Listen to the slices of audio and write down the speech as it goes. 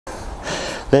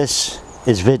This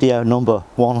is video number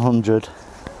 100.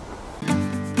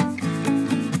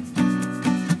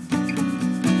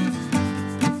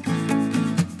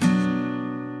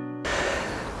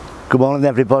 Good morning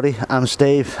everybody, I'm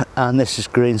Steve and this is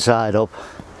Green Side Up.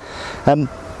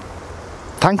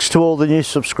 Thanks to all the new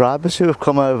subscribers who have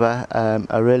come over,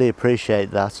 I really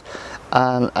appreciate that,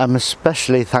 and I'm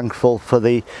especially thankful for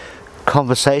the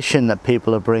conversation that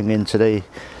people are bringing today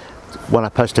when I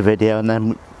post a video and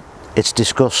then it's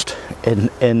discussed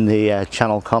in the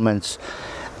channel comments.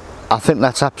 I think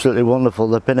that's absolutely wonderful.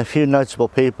 There have been a few notable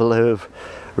people who have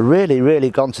really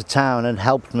gone to town and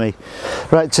helped me.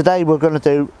 Right, today we're going to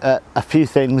do a few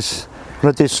things. We're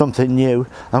going to do something new.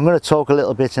 I'm going to talk a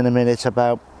little bit in a minute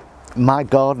about my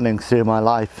gardening through my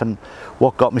life and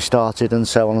what got me started and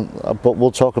so on, but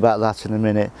we'll talk about that in a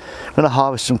minute. I'm going to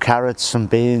harvest some carrots, some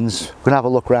beans. We're going to have a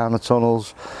look around the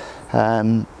tunnels.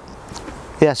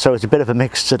 Yeah, so it's a bit of a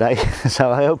mix today,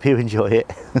 so I hope you enjoy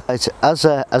it. As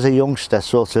a youngster,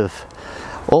 sort of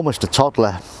almost a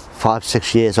toddler,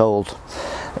 5-6 years old,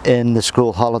 in the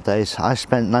school holidays, I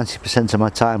spent 90% of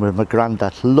my time with my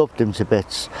granddad. Loved him to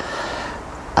bits,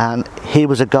 and he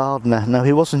was a gardener. Now,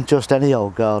 he wasn't just any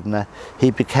old gardener, he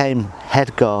became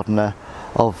head gardener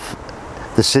of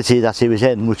the city that he was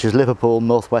in, which is Liverpool,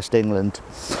 northwest England,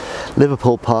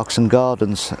 Liverpool Parks and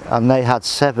Gardens, and they had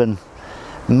 7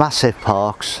 massive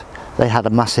parks. They had a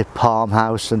massive palm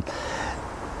house, and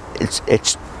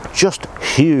it's just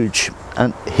huge,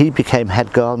 and he became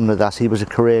head gardener of that. He was a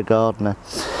career gardener,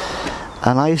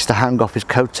 and I used to hang off his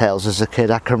coattails as a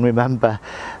kid. I can remember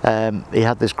he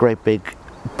had this great big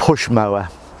push mower,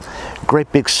 great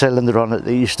big cylinder on it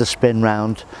that used to spin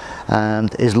round,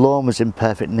 and his lawn was in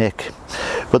perfect nick,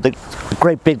 but the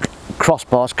great big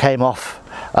crossbars came off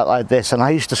like this, and I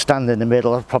used to stand in the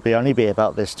middle. I'd probably only be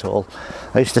about this tall.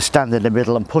 I used to stand in the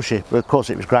middle and push it, but of course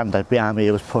it was Grandad behind me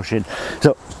who was pushing,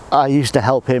 so I used to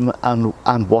help him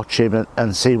and watch him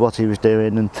and see what he was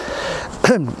doing,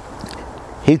 and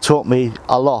he taught me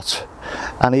a lot,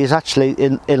 and he's actually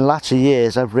in latter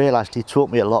years I've realised he taught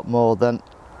me a lot more than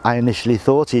I initially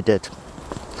thought he did.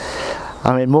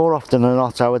 I mean, more often than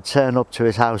not I would turn up to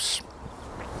his house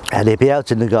and he'd be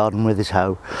out in the garden with his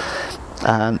hoe,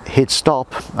 and he'd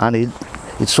stop and he'd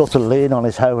sort of lean on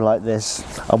his hoe like this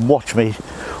and watch me,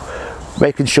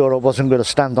 making sure I wasn't going to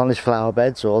stand on his flower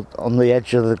beds or on the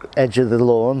edge of the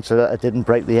lawn so that I didn't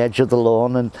break the edge of the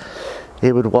lawn, and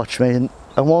he would watch me.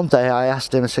 And one day I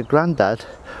asked him, I said, "Grandad,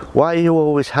 why are you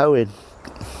always hoeing?"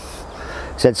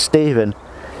 He said, "Stephen,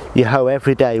 you hoe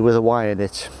every day with a Y in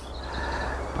it."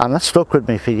 And that stuck with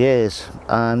me for years,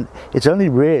 and it's only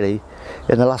really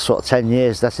in the last sort of 10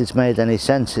 years that it's made any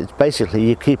sense. It's basically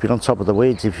you keep it on top of the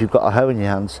weeds if you've got a hoe in your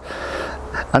hands.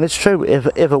 And it's true,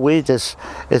 if a weed is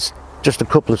just a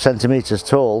couple of centimetres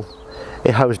tall,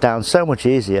 it hoes down so much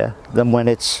easier than when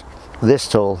it's this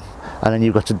tall and then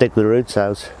you've got to dig the roots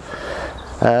out.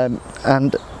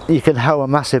 And you can hoe a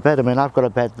massive bed. I mean, I've got a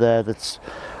bed there that's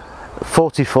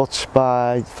 40 foot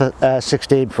by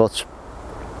 16 foot.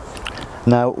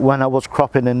 Now, when I was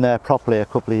cropping in there properly a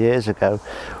couple of years ago,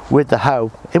 with the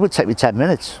hoe, it would take me 10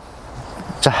 minutes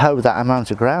to hoe that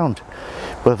amount of ground.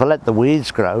 But if I let the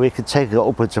weeds grow, it could take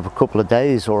upwards of a couple of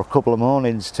days or a couple of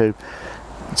mornings to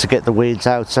get the weeds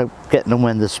out. So getting them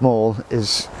when they're small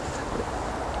is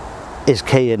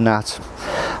key in that.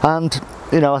 And,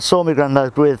 you know, I saw my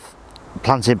granddad with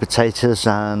planting potatoes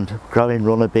and growing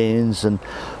runner beans and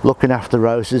looking after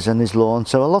roses in his lawn,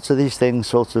 so a lot of these things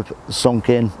sort of sunk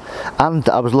in, and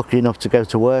I was lucky enough to go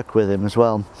to work with him as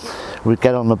well. We'd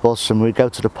get on the bus and we'd go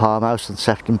to the Palm House in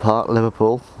Sefton Park,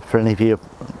 Liverpool. For any of you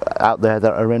out there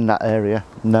that are in that area,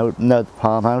 know the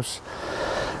Palm House,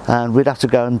 and we'd have to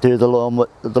go and do the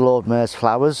Lord Mayor's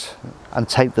flowers and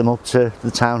take them up to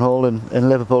the town hall in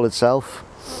Liverpool itself.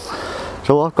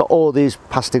 So I've got all these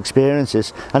past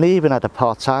experiences, and he even had a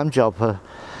part-time job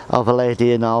of a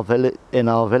lady in our village,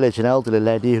 an elderly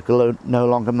lady who could no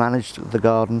longer manage the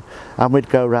garden, and we'd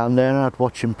go around there and I'd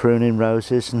watch him pruning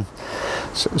roses, and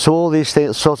so all these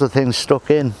sort of things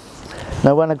stuck in.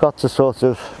 Now, when I got to sort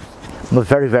of my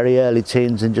very early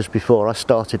teens and just before, I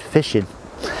started fishing,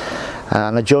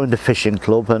 and I joined a fishing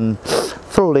club and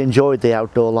thoroughly enjoyed the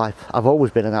outdoor life. I've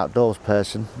always been an outdoors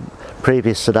person.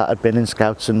 Previous to that, I'd been in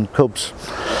Scouts and Cubs,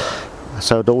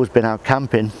 so I'd always been out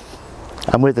camping.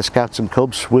 And with the Scouts and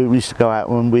Cubs, we used to go out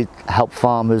and we'd help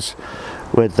farmers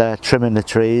with trimming the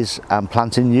trees and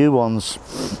planting new ones,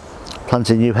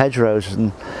 planting new hedgerows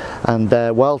and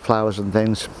wildflowers and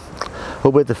things.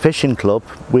 But with the fishing club,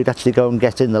 we'd actually go and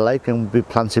get in the lake and we'd be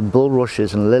planting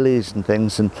bulrushes and lilies and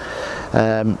things, and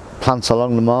plants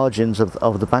along the margins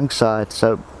of the bankside.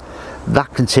 So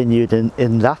that continued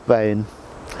in that vein.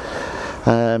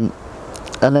 And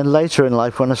then later in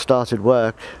life, when I started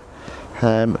work,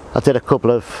 I did a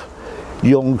couple of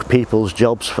young people's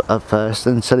jobs at first,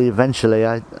 until eventually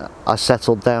I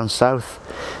settled down south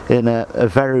in a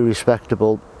very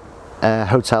respectable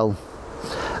hotel,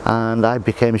 and I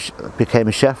became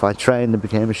a chef. I trained and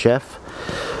became a chef.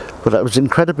 But I was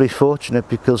incredibly fortunate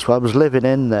because I was living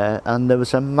in there, and there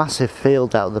was a massive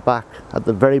field out the back. At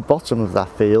the very bottom of that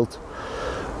field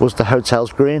was the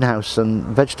hotel's greenhouse and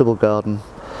vegetable garden.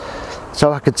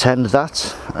 So I could tend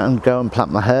that and go and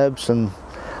plant my herbs and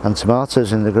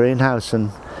tomatoes in the greenhouse.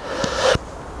 And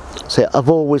so I've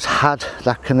always had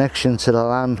that connection to the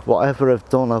land. Whatever I've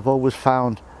done, I've always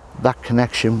found that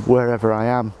connection wherever I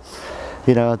am.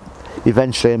 You know,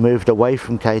 eventually I moved away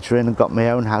from catering and got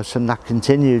my own house, and that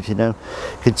continued, you know,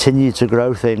 continued to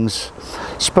grow things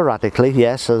sporadically,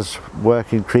 yes, as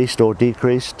work increased or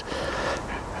decreased.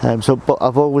 But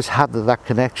I've always had that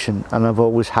connection, and I've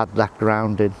always had that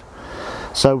grounding.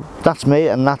 So that's me,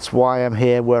 and that's why I'm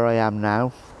here where I am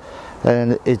now.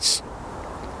 And it's,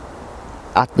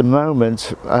 at the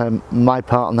moment, my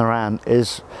partner Anne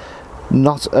is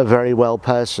not a very well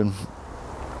person.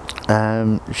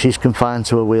 She's confined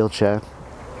to a wheelchair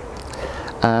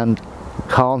and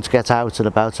can't get out and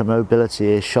about. Her mobility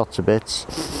is shot to bits.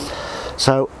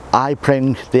 So I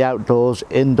bring the outdoors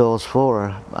indoors for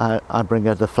her. I bring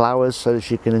her the flowers so that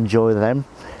she can enjoy them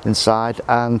inside,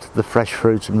 and the fresh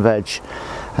fruit and veg.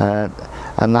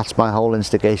 And that's my whole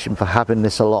instigation for having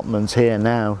this allotment here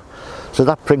now. So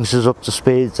that brings us up to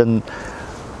speed and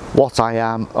what I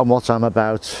am and what I'm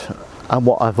about and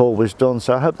what I've always done.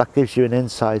 So I hope that gives you an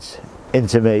insight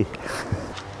into me.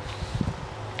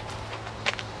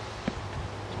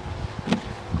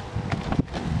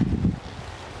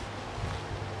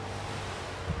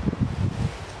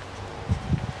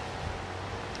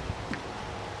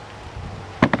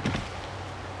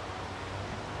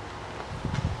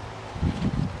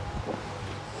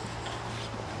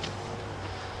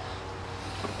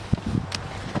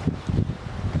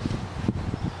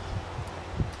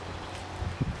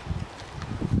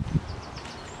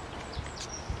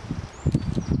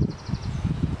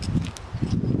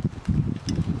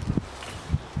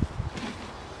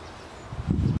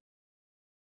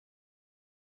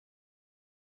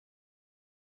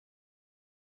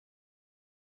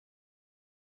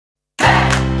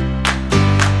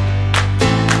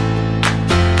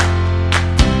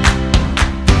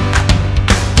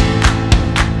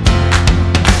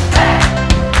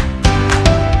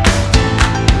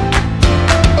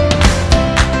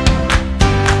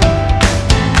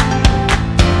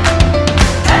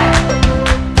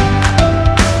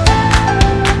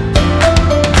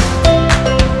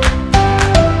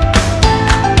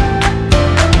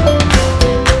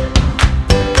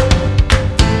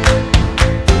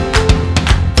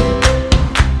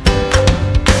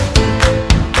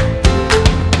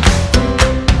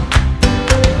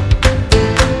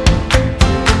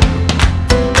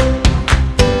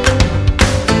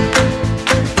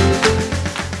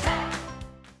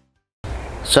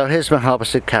 So here's my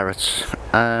harvested carrots.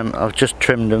 I've just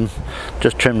trimmed them,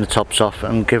 the tops off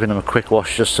and given them a quick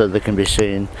wash just so they can be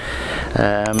seen.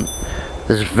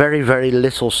 There's very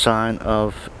little sign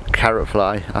of carrot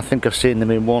fly. I think I've seen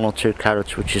them in 1 or 2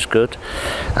 carrots, which is good,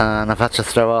 and I've had to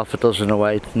throw half a dozen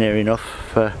away, near enough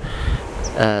for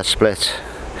split.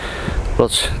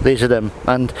 But these are them,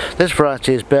 and this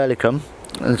variety is Berlicum,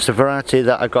 and it's a variety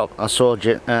that I saw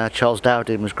Charles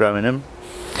Dowding was growing them.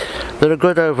 They're a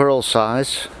good overall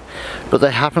size, but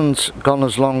they haven't gone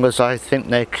as long as I think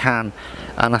they can,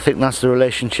 and I think that's the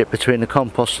relationship between the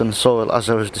compost and the soil, as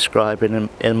I was describing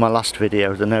in my last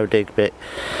video, the no-dig bit.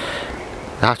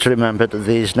 I have to remember that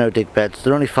these no-dig beds,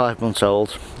 they're only 5 months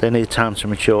old, they need time to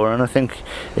mature, and I think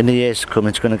in the years to come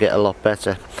it's going to get a lot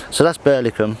better. So that's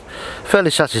Berlicum. Fairly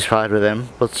satisfied with them,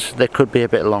 but they could be a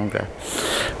bit longer.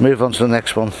 Move on to the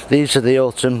next one. These are the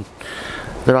autumn.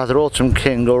 They're either Autumn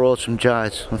King or Autumn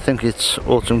Giant. I think it's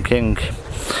Autumn King.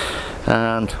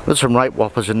 And there's some ripe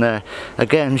whoppers in there.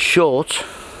 Again, short.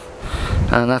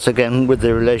 And that's again with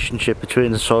the relationship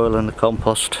between the soil and the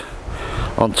compost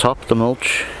on top, the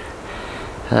mulch.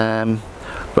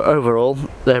 But overall,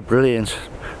 they're brilliant.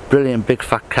 Brilliant big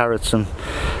fat carrots, and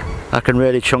I can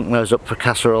really chunk those up for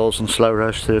casseroles and slow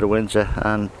roast through the winter,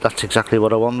 and that's exactly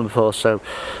what I want them for, so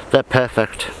they're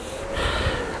perfect.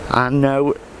 I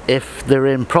know if they're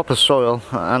in proper soil,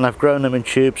 and I've grown them in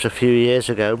tubes a few years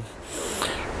ago,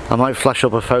 I might flash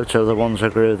up a photo of the ones I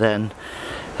grew then.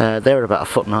 They were about 1.5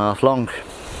 foot long.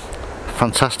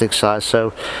 Fantastic size.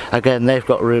 So again, they've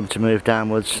got room to move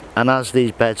downwards, and as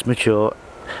these beds mature,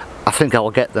 I think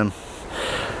I'll get them.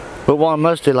 But what I'm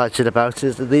most delighted about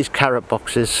is that these carrot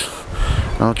boxes,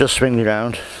 I'll just swing you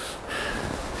around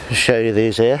and show you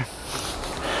these here,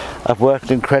 have worked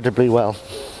incredibly well.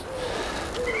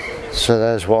 So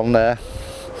there's one there,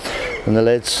 and the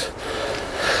lids,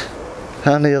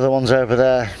 and the other one's over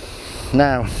there.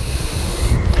 Now,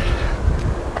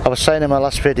 I was saying in my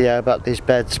last video about these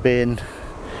beds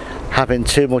having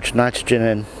too much nitrogen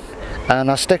in,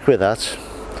 and I stick with that.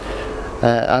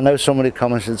 I know somebody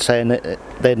commented saying that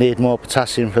they need more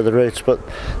potassium for the roots, but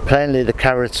plainly the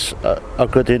carrots are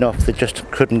good enough. They just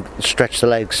couldn't stretch the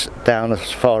legs down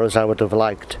as far as I would have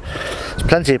liked. There's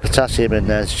plenty of potassium in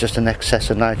there, it's just an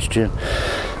excess of nitrogen.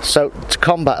 So to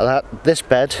combat that, this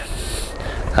bed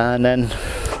and then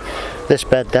this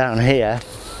bed down here,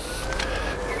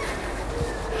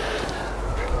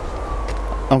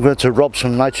 I'm going to rob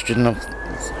some nitrogen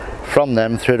from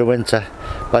them through the winter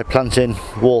by planting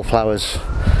wallflowers.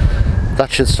 That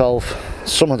should solve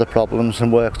some of the problems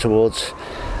and work towards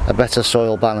a better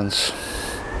soil balance.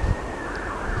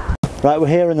 Right, we're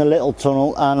here in the little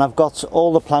tunnel, and I've got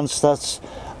all the plants that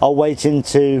are waiting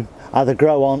to either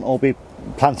grow on or be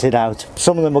planted out.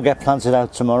 Some of them will get planted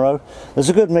out tomorrow. There's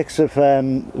a good mix of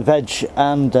veg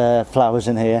and flowers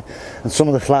in here, and some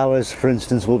of the flowers, for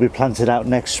instance, will be planted out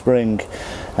next spring.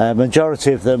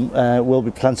 Majority of them will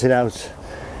be planted out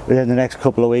within the next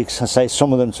couple of weeks. I say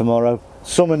some of them tomorrow,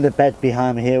 some in the bed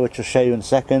behind me here, which I'll show you in a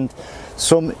second,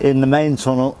 some in the main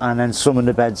tunnel, and then some in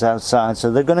the beds outside.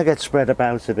 So they're going to get spread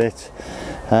about a bit.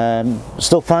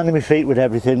 Still finding my feet with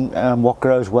everything and what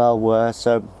grows well where,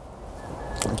 so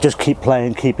just keep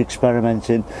playing, keep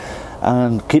experimenting,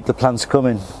 and keep the plants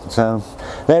coming. So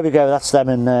there we go, that's them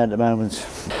in there at the moment.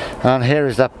 And here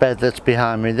is that bed that's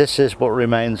behind me. This is what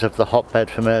remains of the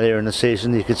hotbed from earlier in the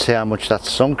season. You can see how much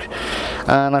that's sunk,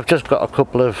 and I've just got a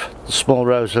couple of small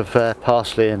rows of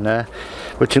parsley in there,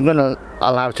 which I'm going to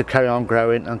allow to carry on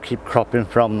growing and keep cropping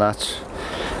from that.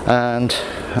 And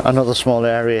another small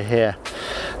area here.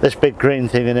 This big green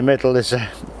thing in the middle is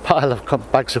a pile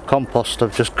of bags of compost.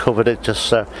 I've just covered it just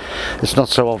so it's not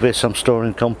so obvious I'm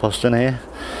storing compost in here.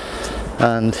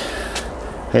 And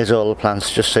here's all the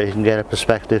plants, just so you can get a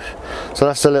perspective. So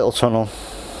that's the little tunnel.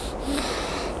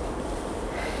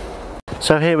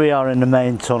 So here we are in the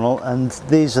main tunnel, and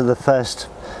these are the first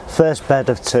bed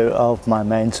of 2 of my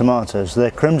main tomatoes.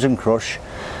 They're Crimson Crush.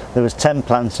 There was 10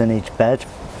 plants in each bed.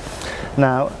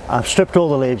 Now I've stripped all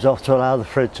the leaves off to allow the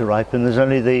fruit to ripen. There's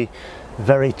only the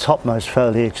very topmost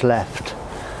foliage left,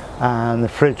 and the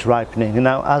fruit's ripening. And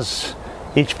now as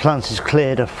each plant is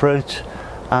cleared of fruit,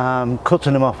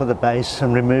 cutting them off at the base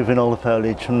and removing all the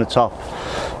foliage from the top.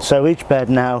 So each bed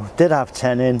now did have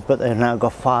 10 in, but they've now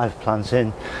got 5 plants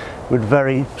in with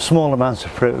very small amounts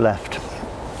of fruit left.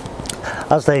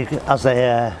 As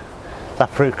that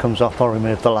fruit comes off, I'll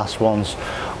remove the last ones.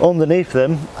 Underneath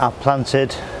them I've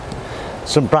planted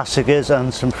some brassicas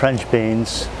and some French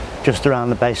beans just around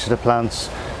the base of the plants,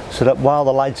 so that while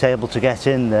the light's able to get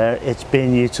in there, it's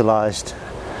being utilised.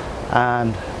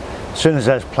 And as soon as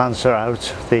those plants are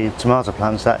out, the tomato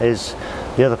plants that is,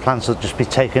 the other plants will just be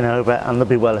taken over and they'll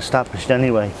be well established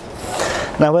anyway.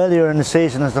 Now earlier in the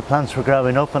season, as the plants were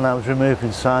growing up and I was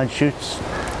removing side shoots,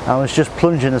 I was just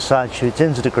plunging the side shoots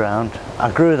into the ground.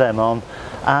 I grew them on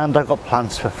and I got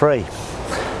plants for free.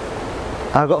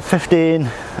 I've got 15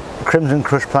 Crimson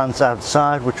Crush plants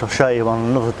outside, which I'll show you on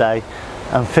another day,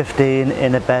 and 15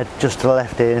 in a bed just to the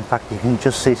left here. In fact, you can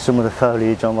just see some of the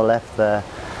foliage on the left there,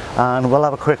 and we'll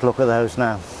have a quick look at those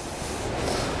now.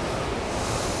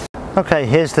 Okay,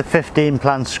 here's the 15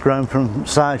 plants grown from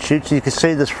side shoots. You can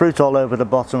see there's fruit all over the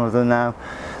bottom of them now.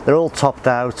 They're all topped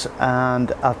out,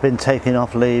 and I've been taking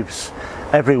off leaves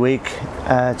every week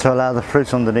to allow the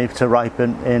fruit underneath to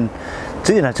ripen in,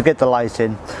 to get the light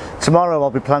in. Tomorrow I'll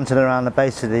be planting around the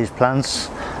base of these plants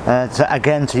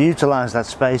to utilise that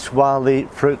space while the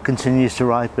fruit continues to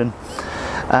ripen.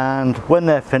 And when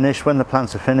they're finished, when the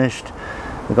plants are finished,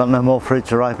 we've got no more fruit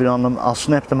to ripen on them, I'll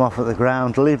snip them off at the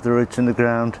ground, leave the roots in the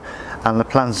ground, and the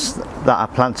plants that I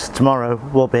plant tomorrow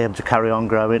will be able to carry on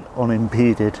growing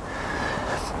unimpeded.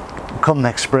 Come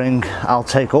next spring, I'll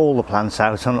take all the plants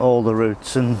out and all the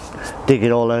roots and dig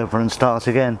it all over and start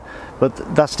again.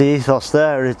 But that's the ethos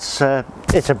there. It's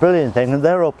a brilliant thing, and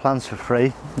they're all plants for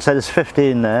free. So there's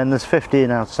 15 there and there's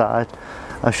 15 outside.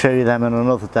 I'll show you them on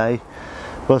another day.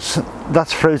 But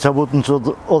that's fruit I wouldn't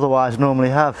otherwise normally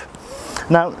have.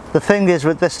 Now the thing is,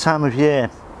 with this time of year,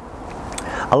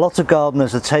 a lot of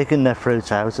gardeners are taking their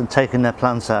fruit out and taking their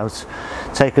plants out,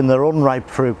 taking their unripe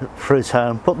fruit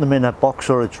home, putting them in a box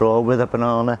or a drawer with a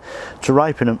banana to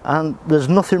ripen them. And there's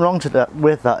nothing wrong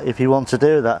with that if you want to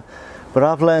do that. But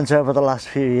I've learned over the last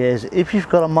few years, if you've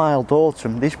got a mild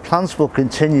autumn, these plants will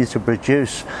continue to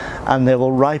produce and they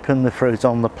will ripen the fruit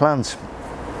on the plant,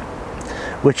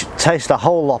 which tastes a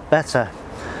whole lot better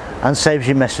and saves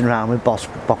you messing around with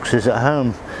boxes at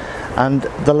home. And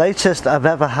the latest I've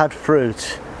ever had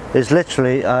fruit is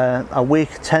literally a week,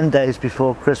 10 days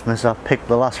before Christmas. I've picked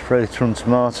the last fruit from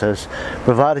tomatoes,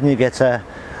 providing you get a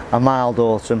mild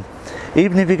autumn.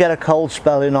 Even if you get a cold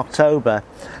spell in October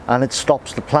and it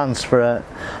stops the plants for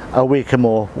a week or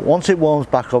more, once it warms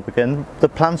back up again, the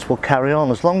plants will carry on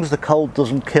as long as the cold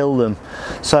doesn't kill them.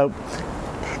 So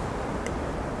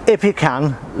if you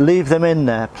can, leave them in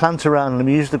there, plant around them,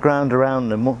 use the ground around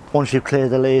them. Once you clear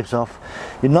the leaves off,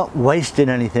 you're not wasting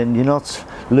anything, you're not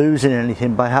losing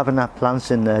anything by having that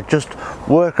plants in there. Just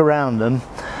work around them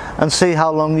and see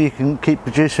how long you can keep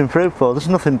producing fruit for. There's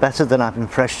nothing better than having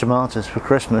fresh tomatoes for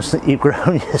Christmas that you've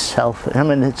grown yourself. I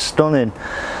mean, it's stunning,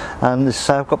 and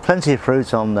so I've got plenty of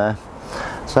fruit on there,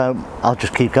 so I'll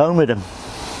just keep going with them.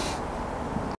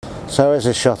 So here's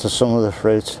a shot of some of the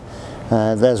fruit.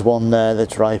 There's one there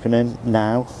that's ripening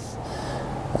now,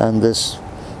 and there's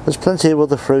plenty of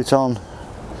other fruit on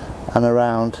and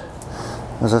around.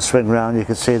 As I swing round, you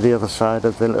can see the other side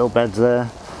of the little beds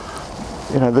there.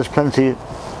 You know, there's plenty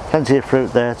of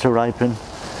fruit there to ripen,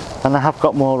 and I have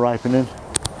got more ripening.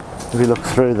 If you look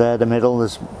through there, the middle,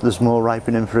 there's more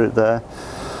ripening fruit there.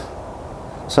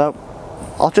 So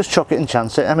I'll just chuck it and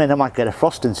chance it. I mean, I might get a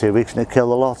frost in 2 weeks and it'll kill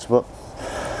the lot, but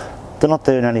they're not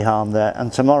doing any harm there.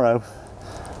 And tomorrow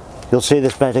you'll see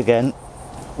this bed again,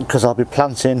 because I'll be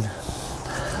planting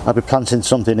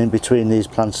something in between these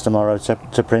plants tomorrow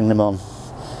to bring them on.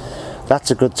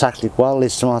 That's a good tactic. While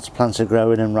these tomato plants are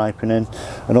growing and ripening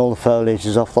and all the foliage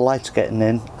is off, the light's getting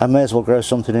in, I may as well grow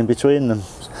something in between them.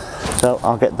 So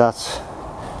I'll get that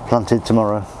planted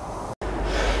tomorrow.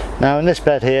 Now in this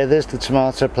bed here, there's the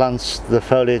tomato plants, the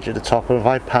foliage at the top, and if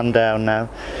I pan down now,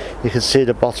 you can see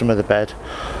the bottom of the bed.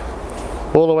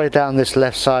 All the way down this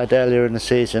left side earlier in the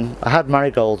season, I had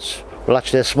marigolds, well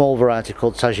actually a small variety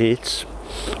called tagetes,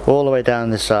 all the way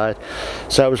down this side.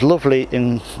 So it was lovely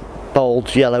in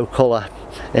bold yellow colour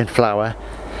in flower,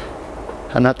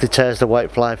 and that deters the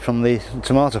whitefly from the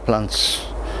tomato plants.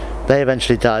 They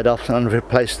eventually died off and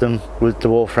replaced them with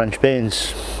dwarf French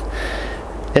beans.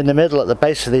 In the middle at the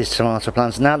base of these tomato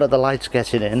plants, now that the light's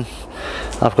getting in,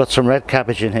 I've got some red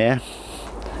cabbage in here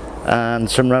and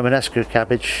some Romanesco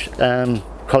cabbage and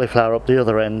cauliflower up the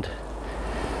other end.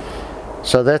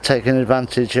 So they're taking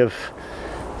advantage of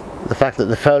the fact that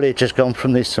the foliage has gone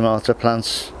from these tomato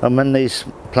plants, and when these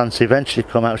plants eventually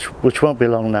come out, which won't be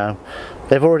long now,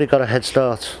 they've already got a head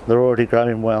start, they're already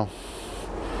growing well.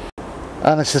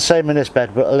 And it's the same in this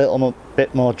bed, but a little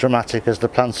bit more dramatic, as the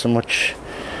plants are much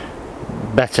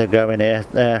better going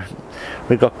here.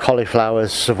 We've got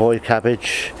cauliflowers, Savoy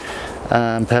cabbage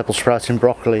and purple sprouting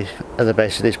broccoli at the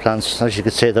base of these plants. As you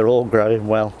can see, they're all growing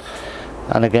well.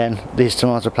 And again, these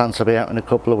tomato plants will be out in a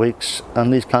couple of weeks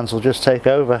and these plants will just take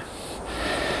over.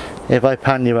 If I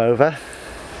pan you over,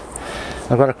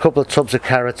 I've got a couple of tubs of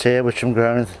carrots here which I'm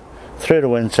growing through the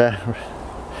winter,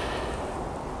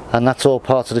 and that's all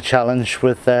part of the challenge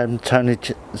with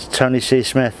Tony C.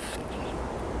 Smith.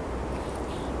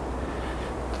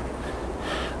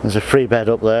 There's a free bed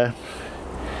up there.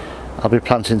 I'll be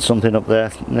planting something up there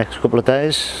the next couple of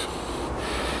days.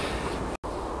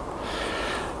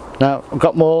 Now I've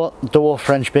got more dwarf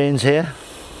French beans here.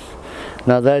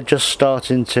 Now they're just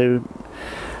starting to,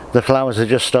 the flowers are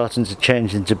just starting to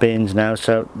change into beans now,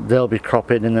 so they'll be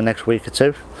cropping in the next week or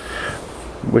two,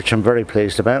 which I'm very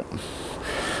pleased about.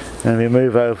 And we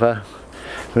move over,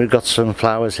 we've got some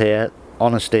flowers here,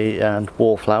 Honesty and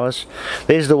wallflowers.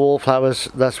 These are the wallflowers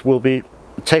that will be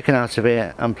taken out of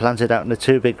here and planted out in the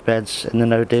two big beds in the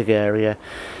no dig area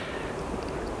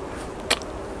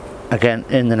again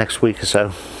in the next week or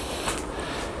so.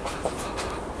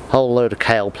 Whole load of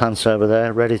kale plants over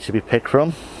there ready to be picked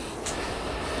from,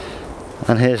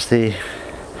 and here's the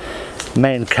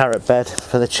main carrot bed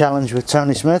for the challenge with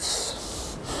Tony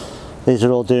Smith. These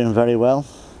are all doing very well,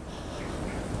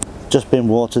 just been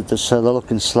watered so they're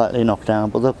looking slightly knocked down,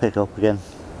 but they'll pick up again.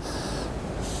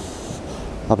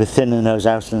 I'll be thinning those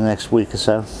out in the next week or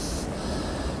so.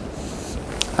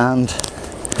 And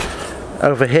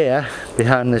over here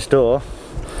behind this door,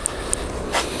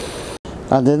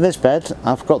 and in this bed,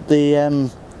 I've got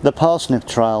the parsnip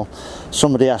trial.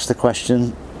 Somebody asked the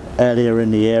question earlier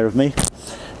in the year of me,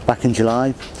 back in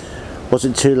July, was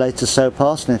it too late to sow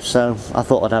parsnips? So I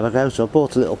thought I'd have a go, so I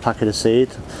bought a little packet of seed,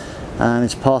 and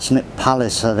it's parsnip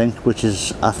Palace, I think, which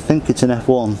is, I think it's an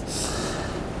F1.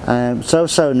 So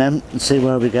I've sown them and see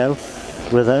where we go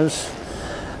with those.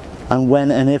 and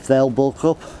when and if they'll bulk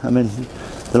up. I mean,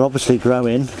 they're obviously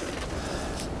growing.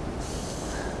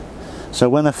 So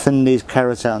when I thin these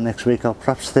carrots out next week, I'll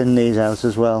perhaps thin these out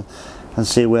as well and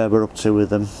see where we're up to with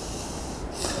them.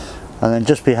 And then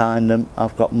just behind them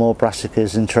I've got more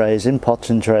brassicas in trays, in pots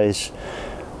and trays,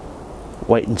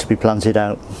 waiting to be planted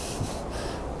out.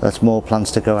 That's more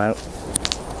plants to go out.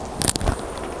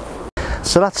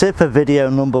 So that's it for video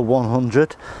number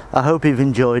 100. I hope you've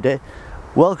enjoyed it.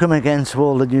 Welcome again to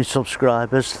all the new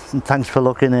subscribers, and thanks for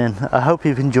looking in. I hope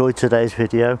you've enjoyed today's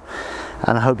video,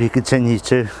 and I hope you continue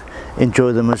to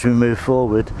enjoy them as we move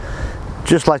forward.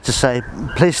 Just like to say,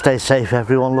 please stay safe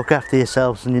everyone, look after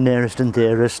yourselves and your nearest and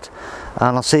dearest,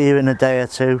 and I'll see you in a day or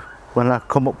two when I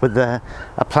come up with a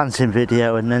planting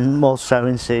video and then more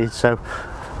sowing seeds, so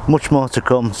much more to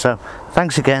come. So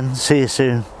thanks again, see you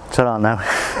soon, ta-ra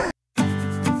now.